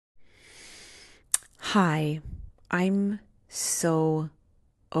Hi, I'm so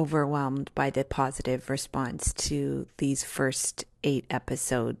overwhelmed by the positive response to these first 8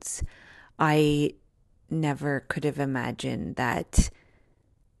 episodes. I never could have imagined that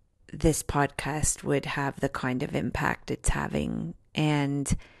this podcast would have the kind of impact it's having.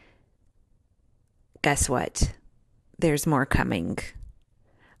 And guess what? There's more coming.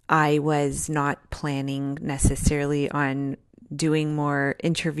 I was not planning necessarily on doing more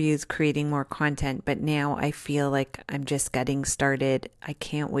interviews, creating more content, but now I feel like I'm just getting started. I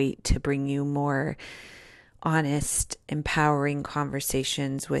can't wait to bring you more honest, empowering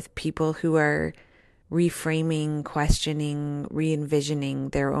conversations with people who are reframing, questioning, re envisioning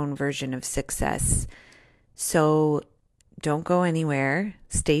their own version of success. So don't go anywhere.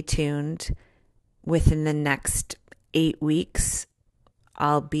 Stay tuned. Within the next 8 weeks,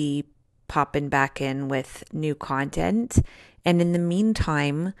 I'll be popping back in with new content. And in the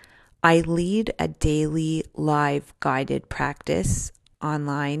meantime, I lead a daily live guided practice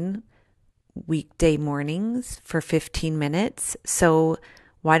online weekday mornings for 15 minutes. So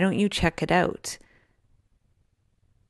why don't you check it out?